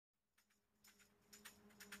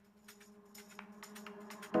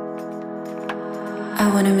I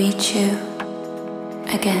wanna meet you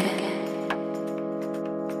again.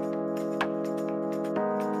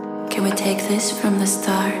 Can we take this from the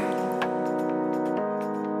start?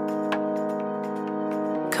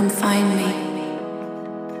 Come find me.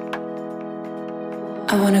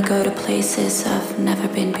 I wanna go to places I've never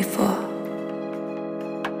been before.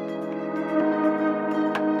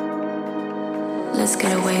 Let's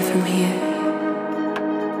get away from here.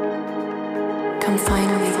 Come find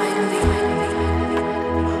me.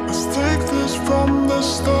 Let's take this from the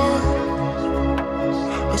start.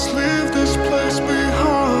 Let's leave this place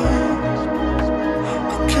behind.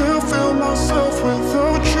 I can't feel myself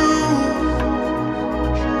without you.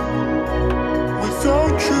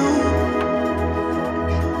 Without you.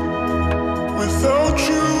 Without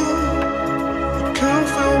you. I can't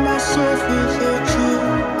feel myself without you.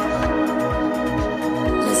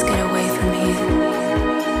 Let's get away from here.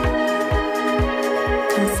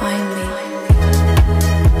 Come find me.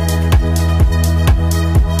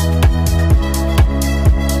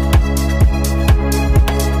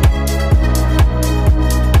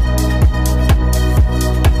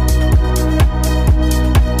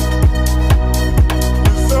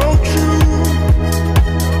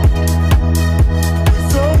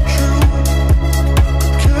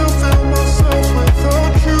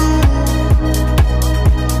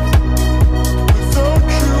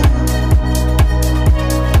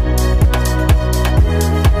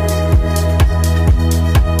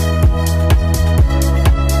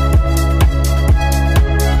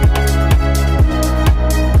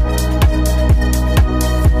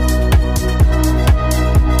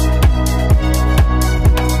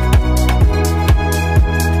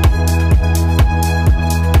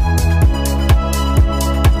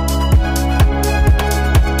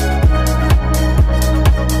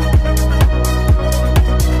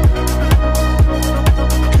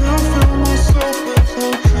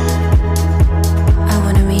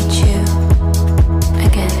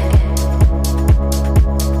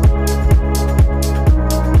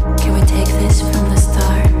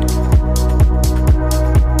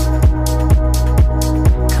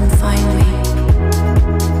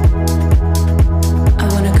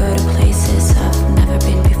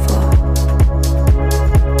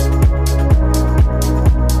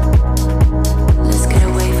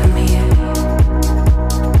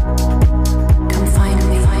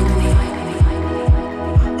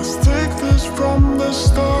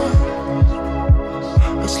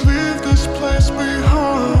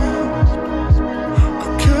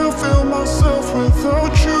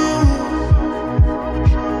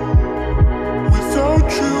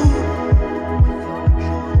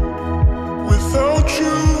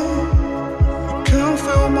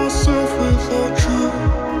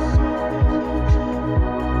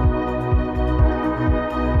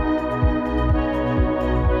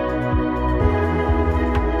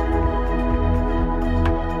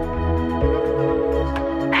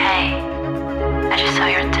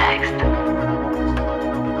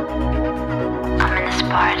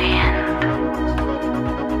 Party and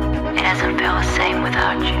it doesn't feel the same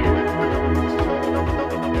without you.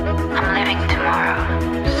 I'm leaving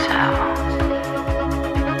tomorrow.